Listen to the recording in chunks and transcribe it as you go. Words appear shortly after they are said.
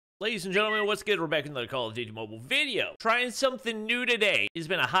Ladies and gentlemen, what's good? We're back in the Call of Duty Mobile video. Trying something new today. It's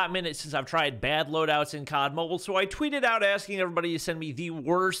been a hot minute since I've tried bad loadouts in COD Mobile, so I tweeted out asking everybody to send me the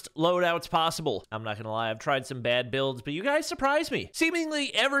worst loadouts possible. I'm not gonna lie, I've tried some bad builds, but you guys surprised me.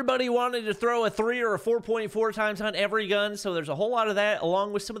 Seemingly everybody wanted to throw a 3 or a 4.4 times on every gun, so there's a whole lot of that,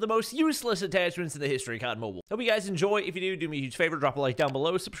 along with some of the most useless attachments in the history of COD Mobile. Hope you guys enjoy. If you do me a huge favor, drop a like down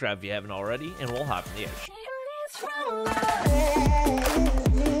below, subscribe if you haven't already, and we'll hop in the action.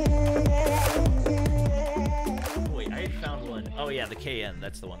 Oh yeah, the KN,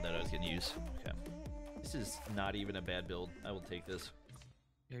 that's the one that I was gonna use. Okay. This is not even a bad build. I will take this.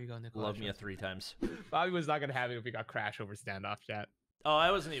 There you go, Nick. Love me a 3 times. Bobby was not gonna have it if we got crash over standoff, chat. Oh, I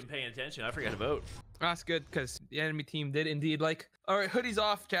wasn't even paying attention. I forgot to vote. That's good, because the enemy team did indeed like. All right, hoodies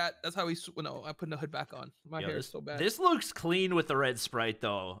off, chat. That's how we. No, I'm putting the hood back on. My hair is so bad. This looks clean with the red sprite,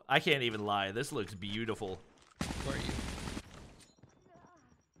 though. I can't even lie. This looks beautiful. Where are you?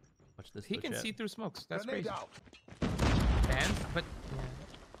 Watch this. He can see through smokes. That's crazy. And, but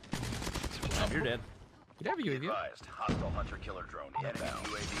oh, you're dead. You have a UAV. Hostile hunter killer drone inbound.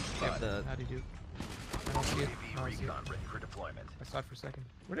 UAV How do you do? I don't see it. UAV recon ready for deployment. I saw it for a second.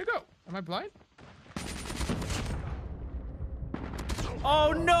 Where'd it go? Am I blind?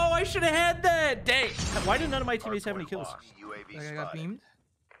 Oh no! I should have had that. Dang! Why did none of my teammates have any kills? Like I got beamed.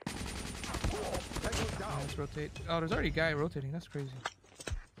 Let's rotate. Oh, there's already a guy rotating. That's crazy.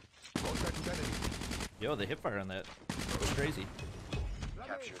 Yo, the hipfire on that was crazy.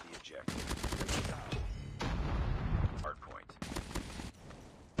 Capture the objective. Hardpoint.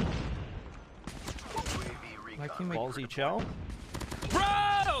 UAV My recon. teammate. Ballsy Chow.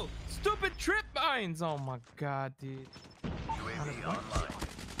 Bro! Stupid trip mines! Oh my god, dude. UAV online.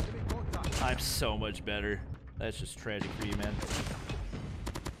 I'm so much better. That's just tragic for you, man.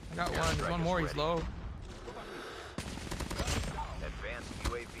 I got one. There's one more. He's low. Advanced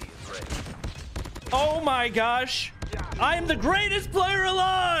UAV is ready. Oh my gosh! I'm the greatest player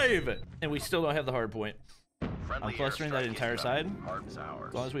alive! And we still don't have the hard point. I'm clustering that entire side. As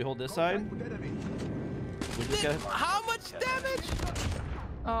long as we hold this side. We just got... How much damage?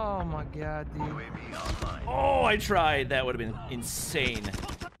 Oh my god, dude. Oh, I tried. That would have been insane.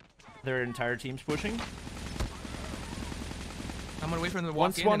 Their entire team's pushing. I'm gonna wait for them to walk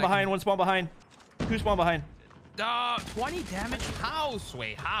One spawn in behind, one spawn behind. 2 spawn behind. 20 damage? How,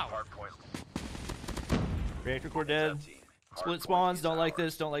 Sway? How? Reactor core dead. Split spawns. Don't like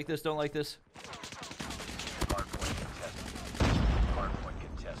this. Don't like this. Don't like this.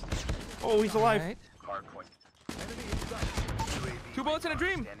 Oh, he's alive. Right. 2 bullets in a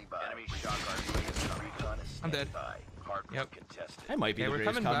dream. I'm dead. Yep. I might be Okay, the we're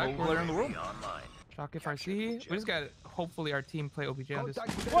greatest coming combo back. player in the world. Shock if I see. We just got hopefully our team play OBJ on this.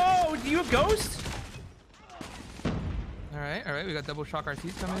 Whoa, do you have ghost? All right. We got double shock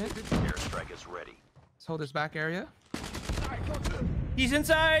RCs coming in. Airstrike is ready. Let's hold this back area. He's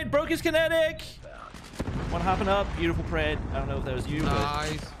inside. Broke his kinetic. One hopping up. Beautiful pred. I don't know if that was you, but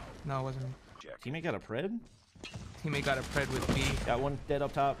Nice. No, it wasn't me. teammate got a pred. Teammate got a pred with me. Got one dead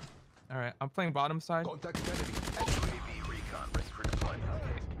up top. All right. I'm playing bottom side. UAV recon ready for deployment.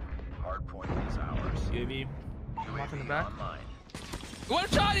 Hardpoint is ours. UAV. I'm watching the back. Online. One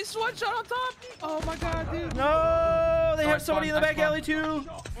shot. He's one shot on top. Oh my god, dude. No, they Oh, have somebody in the back spawned. alley too.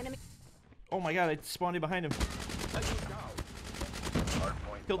 Oh my god, I spawned in behind him.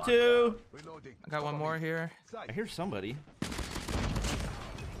 Hardpoint Kill locked 2. I got one more here. I hear somebody.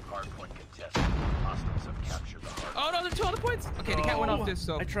 Hardpoint contested. Hostiles have captured the hardpoint. Oh no, there's 2 other points. Okay, they can't win off this,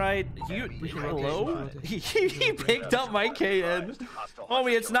 so I tried. You we should hello? rotate. He picked up my KN.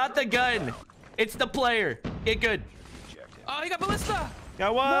 Homie, it's not the gun. It's the player. Get good. Oh, he got ballista.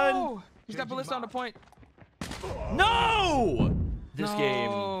 Got one. No, he's got ballista on the point. No. This No.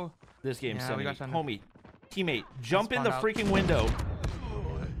 game. This game, Yeah, sent we me. got something. Homie, teammate, jump in the spawned out. freaking window.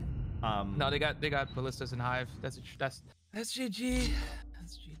 No, they got ballistas and hive. That's GG. That's GG.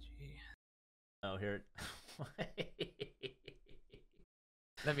 Oh, here it.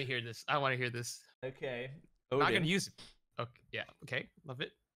 Let me hear this. I want to hear this. Okay. I'm not Odin. gonna use it. Okay, yeah. Okay, love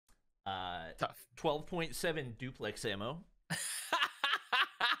it. Tough. 12.7 duplex ammo.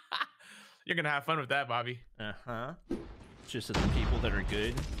 You're gonna have fun with that, Bobby. Uh-huh. It's just that the people that are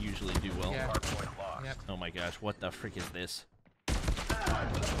good usually do well. Yeah. Hardpoint locked. Yep. Oh my gosh, what the frick is this?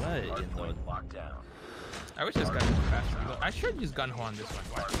 What in the... Hardpoint locked down. I wish this guy was faster. I should use gun on this one.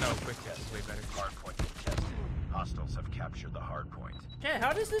 No, quick test is way better. Hardpoint contested. Hostiles have captured the hardpoint. Yeah,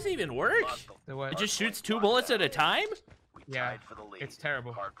 how does this even work? So what? It just shoots 2 bullets at a time? We Yeah, tied for the lead. it's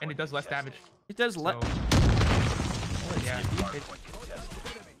terrible, and Hardpoint it does less damage. contested. It does So, yeah, Hardpoint contested.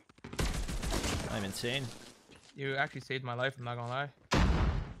 I'm insane. you actually saved my life. I'm not gonna lie.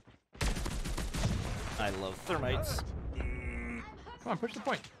 I love thermites. Come on, push the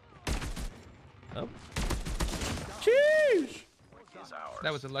point. Oh. Jeez! Is ours.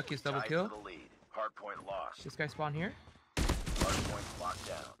 That was the luckiest double Tied kill. for the lead. Hardpoint lost. This guy spawned here. Hardpoint locked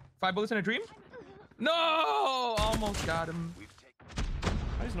down. 5 bullets in a dream? No! Almost got him. We've taken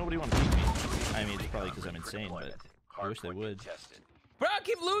Why does nobody want to beat me? I mean, it's probably because I'm insane, but I wish they hardpoint would. contested. Bro, I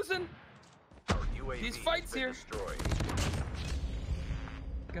keep losing. Our UAV These has fights been here. destroyed.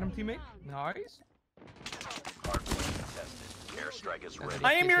 Get him, teammate. Nice. Hardpoint contested. Airstrike is ready.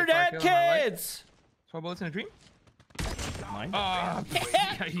 I am your dad, kids! 12 bullets in a dream? Mine? Oh,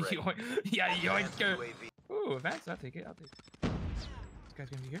 UAV yeah, yoink. UAV. Ooh, advance. I'll take it. I'll take it. This guy's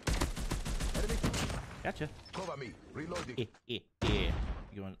gonna be here. Gotcha. Cover me. Reloading. You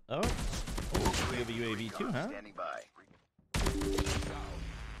going? Oh, we have a UAV too, huh? Standing by.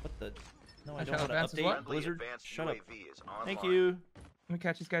 What the? No, I I don't shall want to advance as update. well. Friendly Blizzard, advanced shut up. UAV is online. Thank you. Let me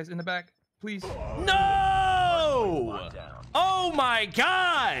catch these guys in the back, please. No! Locked down. Oh my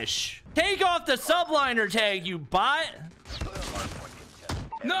gosh! Take off the subliner tag, you bot! Hardpoint contested.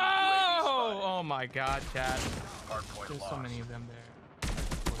 No! Enemy UAV Oh my God, Chad. spotted. Hardpoint There's lost. so many of them there.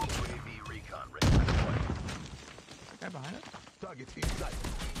 UAV recon ready for deployment. Guy behind us? Target inside.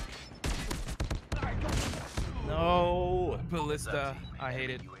 No! Ballista. I hate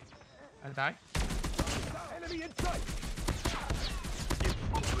it. I die. Enemy inside.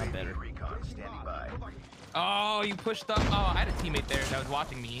 UAV better. recon standing by. Oh, you pushed up. Oh, I had a teammate there that was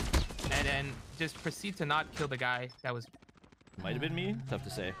watching me, and then just proceed to not kill the guy that was. Might have been me. Tough to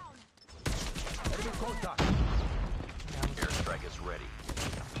say. Enemy contact. Airstrike is ready.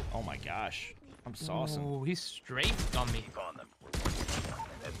 Oh my gosh. I'm saucing. Oh, he's straight on me. Keep on them.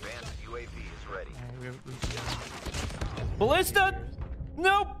 Advanced UAV is ready. Ballista!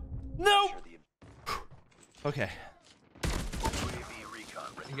 Nope! Nope! Ensure the Okay. UAV recon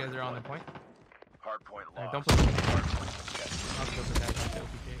ready You for guys are on the deployment. point. Hardpoint Alright, lost. don't put. Hardpoint contested. I'll kill the guy. I'll kill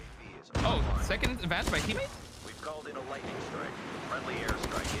PK. UAV is Oh, online. second advance by teammate? We've called in a lightning strike. Friendly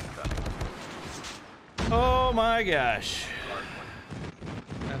airstrike incoming. Oh my gosh.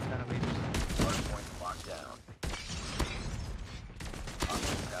 Hardpoint, That's kind of late. hardpoint locked down.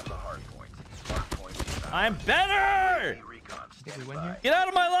 Hostiles have the hardpoint. Hardpoint is out. I'm better! UAV recon Think we standing win by. here? Get out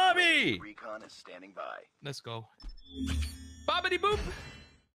of my lobby! Recon is standing by. Let's go. Bobbity boop.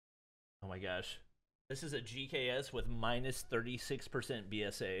 Oh my gosh. This is a GKS with minus 36%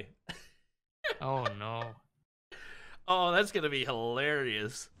 BSA. Oh no. Oh, that's gonna be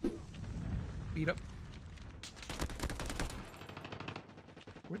hilarious. Beat up.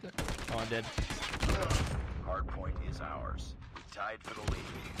 Where'd that? Oh, I'm dead. Hardpoint is ours. We tied for the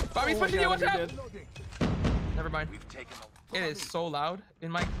lead. Bobby's Oh my pushing you. God, Watch I'm out. dead. Reloading. Never mind. We've taken the It is so loud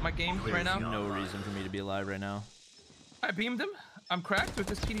in my game right now. No reason for me to be alive right now. I beamed him. I'm cracked with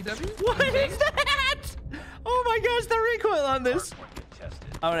this PDW. What is that? Oh my gosh, the recoil on this. hardpoint contested.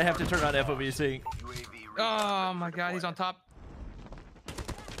 I'm gonna have to turn on FOV sync. UAV recon Oh ready my for God, he's on deployment. top.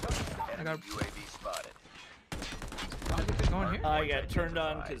 I got UAV spotted. going here. I got turned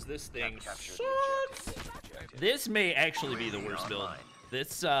on because this thing Capture the sucks. objective. This may actually be the worst build.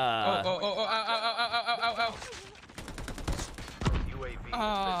 This, Oh, ow, ow, ow, ow. UAV has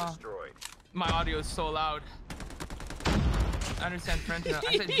Ah. been destroyed. My audio is so loud. I understand French. I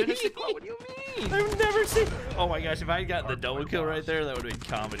said, je ne sais quoi. What do you mean? I've never seen. Oh my gosh, if I had gotten the double kill right there, that would have been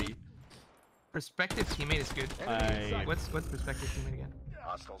comedy. Perspective teammate is good. What's perspective teammate again?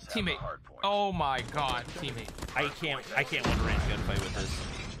 Hostiles have Teammate. the hardpoint. Oh my God, teammate. I can't win a range gunfight with this.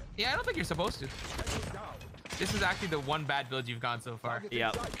 Yeah, I don't think you're supposed to. This is actually the one bad build you've gone so far.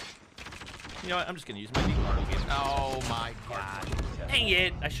 Yeah. You know what? I'm just gonna use my default game. Oh my God. Dang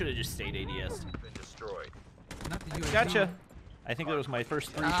it! I should have just stayed ADS. Been destroyed. Not the UAV. Gotcha. I think that was my first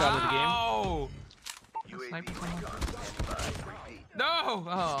 3 shot of the game. Ow! UAV Sniper recon standing by. Repeat. No!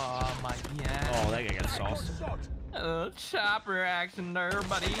 Oh my God. Oh, that guy got sauced. Chopper action there,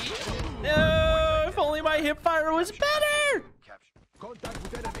 buddy. No! If only my hip fire was better! Capture. Contact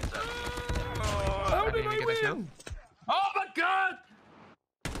with enemy. How did I win? Oh my God!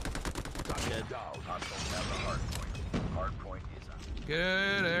 Dead. Hostiles have the hardpoint. Hardpoint is out.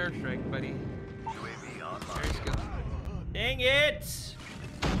 Good airstrike, buddy. UAV online. Very skilled. Dang it!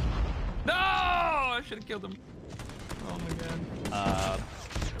 No! I should have killed him. Oh my God.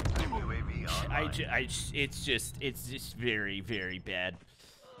 UAV online. It's just very, very bad.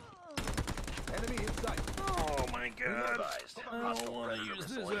 Enemy inside. Oh my god. Advised. I don't Hostile want to predator use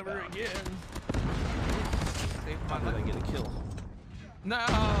missile this ever inbound. again. Save How my did I life. get a kill? No!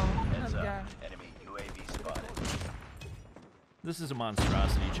 Heads Another up. guy. Enemy UAV spotted. This is a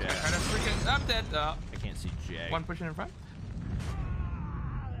monstrosity, chat. Try to freaking. I'm dead. I can't see Jack. One pushing in front.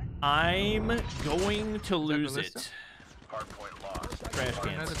 I'm going to lose ballista? it. Hardpoint lost. Trash Another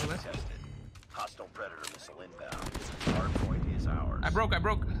cans. ballista? Tested. Hostile predator missile inbound. Hardpoint is ours. I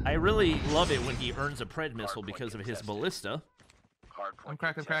broke. I really love it when he earns a pred missile because of his ballista. Hardpoint I'm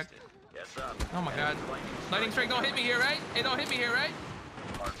cracked. contested. Yes, up. Oh my god. Lightning strike, don't hit me here, right? It don't hit me here, right?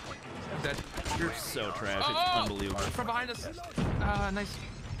 Hardpoint I'm dead. You're so trash. It's Oh! unbelievable. From behind us. Nice.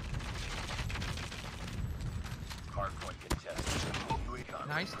 Hardpoint contested. Recon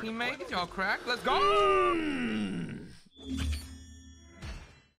Nice ready for teammate. deployment. Y'all cracked. Let's go!